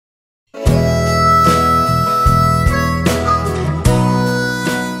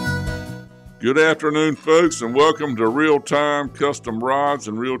Good afternoon, folks, and welcome to Real-Time Custom Rods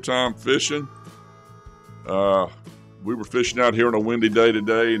and Real-Time Fishing. We were fishing out here on a windy day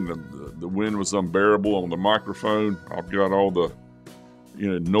today, and the wind was unbearable on the microphone. I've got all the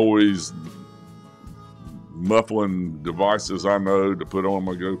noise muffling devices I know to put on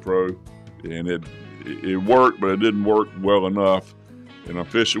my GoPro, and it worked, but it didn't work well enough. And I'm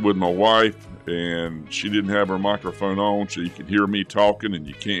fishing with my wife, and she didn't have her microphone on, so you could hear me talking and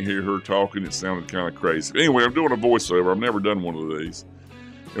you can't hear her talking. It sounded kind of crazy. Anyway, I'm doing a voiceover. I've never done one of these.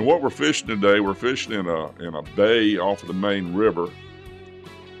 And what we're fishing today, we're fishing in a bay off of the main river,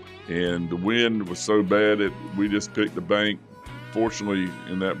 and the wind was so bad that we just picked the bank, fortunately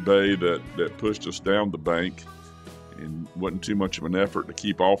in that bay, that pushed us down the bank, and wasn't too much of an effort to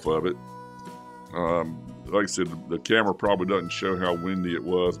keep off of it. Like I said, the camera probably doesn't show how windy it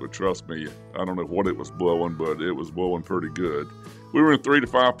was, but trust me, I don't know what it was blowing, but it was blowing pretty good. We were in 3 to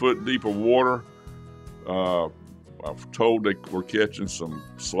 5 foot deep of water. I've told they were catching some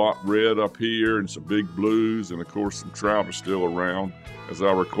slot red up here and some big blues, and of course some trout are still around. As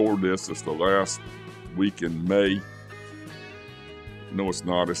I record this, it's the last week in May. No, it's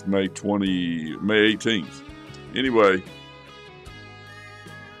not. It's May 18th. Anyway,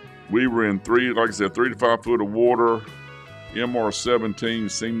 we were in 3 to 5 foot of water.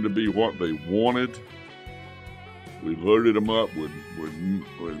 MR17 seemed to be what they wanted. We loaded them up with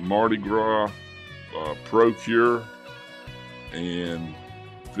Mardi Gras Pro Cure and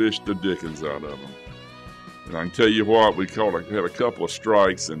fished the dickens out of them. And I can tell you what, had a couple of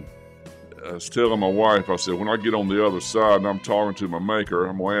strikes, and I was telling my wife, I said, when I get on the other side and I'm talking to my maker,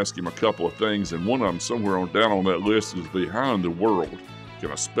 I'm going to ask him a couple of things, and one of them somewhere down on that list is, how in the world can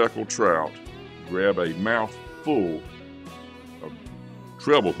a speckled trout grab a mouthful of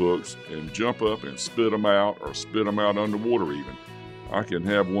treble hooks and jump up and spit them out, or spit them out underwater even? I can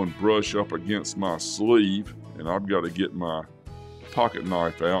have one brush up against my sleeve, and I've got to get my pocket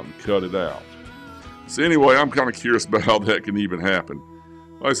knife out and cut it out. So anyway, I'm kind of curious about how that can even happen.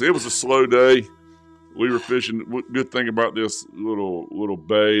 Like I said, it was a slow day. We were fishing. Good thing about this little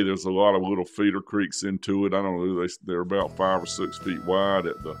bay, there's a lot of little feeder creeks into it. I don't know, they're about 5 or 6 feet wide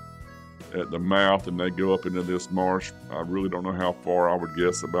at the mouth, and they go up into this marsh. I really don't know how far. I would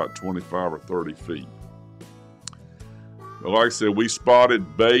guess about 25 or 30 feet. But like I said, we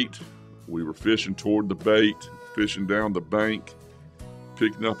spotted bait. We were fishing toward the bait, fishing down the bank,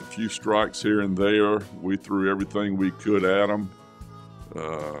 picking up a few strikes here and there. We threw everything we could at them.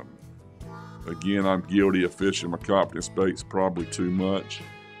 Again, I'm guilty of fishing my confidence baits probably too much,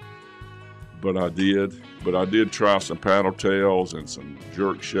 but I did try some paddle tails and some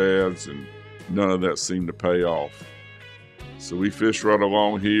jerk shads, and none of that seemed to pay off. So we fished right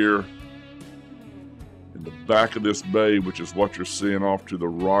along here in the back of this bay, which is what you're seeing off to the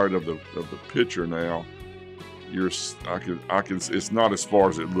right of the picture now. It's not as far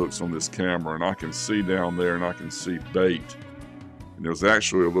as it looks on this camera, and I can see down there, and I can see bait. And there's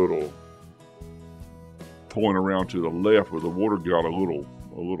actually a little point around to the left where the water got a little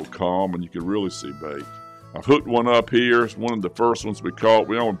calm, and you can really see bait. I've hooked one up here. It's one of the first ones we caught.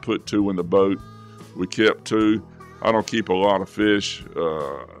 We only put 2 in the boat. We kept 2. I don't keep a lot of fish.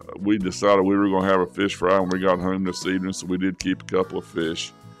 We decided we were going to have a fish fry when we got home this evening, so we did keep a couple of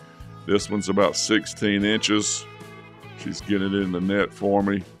fish. This one's about 16 inches. She's getting it in the net for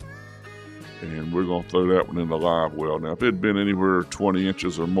me, and we're going to throw that one in the live well. Now, if it had been anywhere 20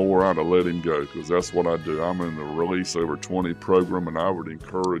 inches or more, I'd have let him go, because that's what I do. I'm in the Release Over 20 program, and I would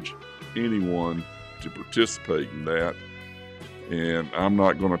encourage anyone to participate in that. And I'm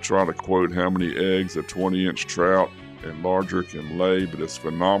not going to try to quote how many eggs a 20-inch trout and larger can lay, but it's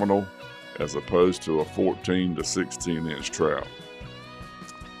phenomenal as opposed to a 14 to 16-inch trout.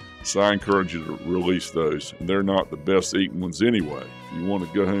 So I encourage you to release those. They're not the best eating ones anyway. If you want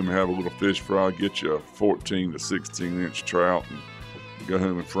to go home and have a little fish fry, get you a 14 to 16-inch trout and go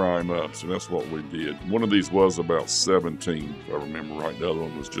home and fry them up. So that's what we did. One of these was about 17, if I remember right. The other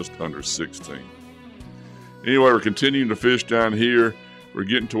one was just under 16. Anyway, we're continuing to fish down here. We're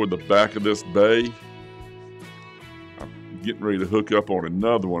getting toward the back of this bay. I'm getting ready to hook up on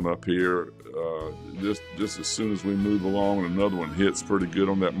another one up here. Just as soon as we move along, and another one hits pretty good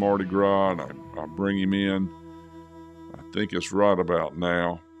on that Mardi Gras, and I bring him in. I think it's right about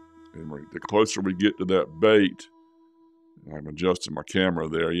now. And the closer we get to that bait, I'm adjusting my camera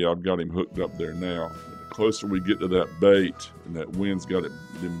there. Yeah, I've got him hooked up there now. But the closer we get to that bait, and that wind's got it,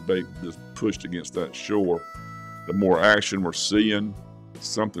 the bait just pushed against that shore, the more action we're seeing.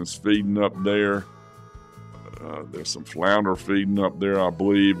 Something's feeding up there. There's some flounder feeding up there, I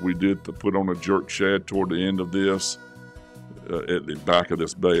believe. We did put on a jerk shad toward the end of this, at the back of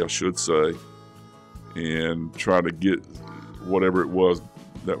this bay, I should say. and try to get whatever it was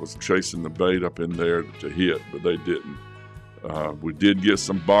that was chasing the bait up in there to hit, but they didn't. We did get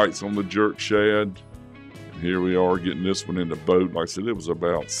some bites on the jerk shad. And here we are getting this one in the boat. Like I said, it was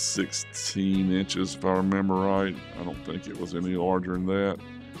about 16 inches if I remember right. I don't think it was any larger than that.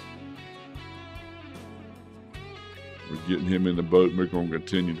 We're getting him in the boat, and we're going to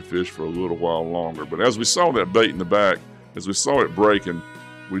continue to fish for a little while longer. But as we saw that bait in the back, as we saw it breaking,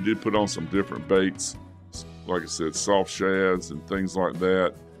 we did put on some different baits, like I said, soft shads and things like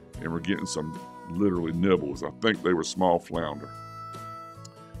that, and we're getting some literally nibbles. I think they were small flounder.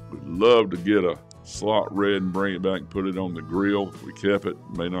 We'd love to get a slot red and bring it back and put it on the grill. If we kept it,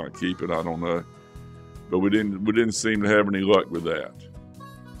 may not keep it, I don't know. But we didn't seem to have any luck with that.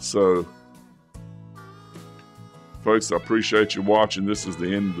 So, folks, I appreciate you watching. This is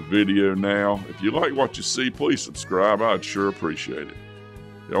the end of the video now. If you like what you see, please subscribe. I'd sure appreciate it.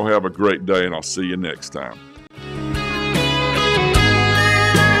 Y'all have a great day, and I'll see you next time.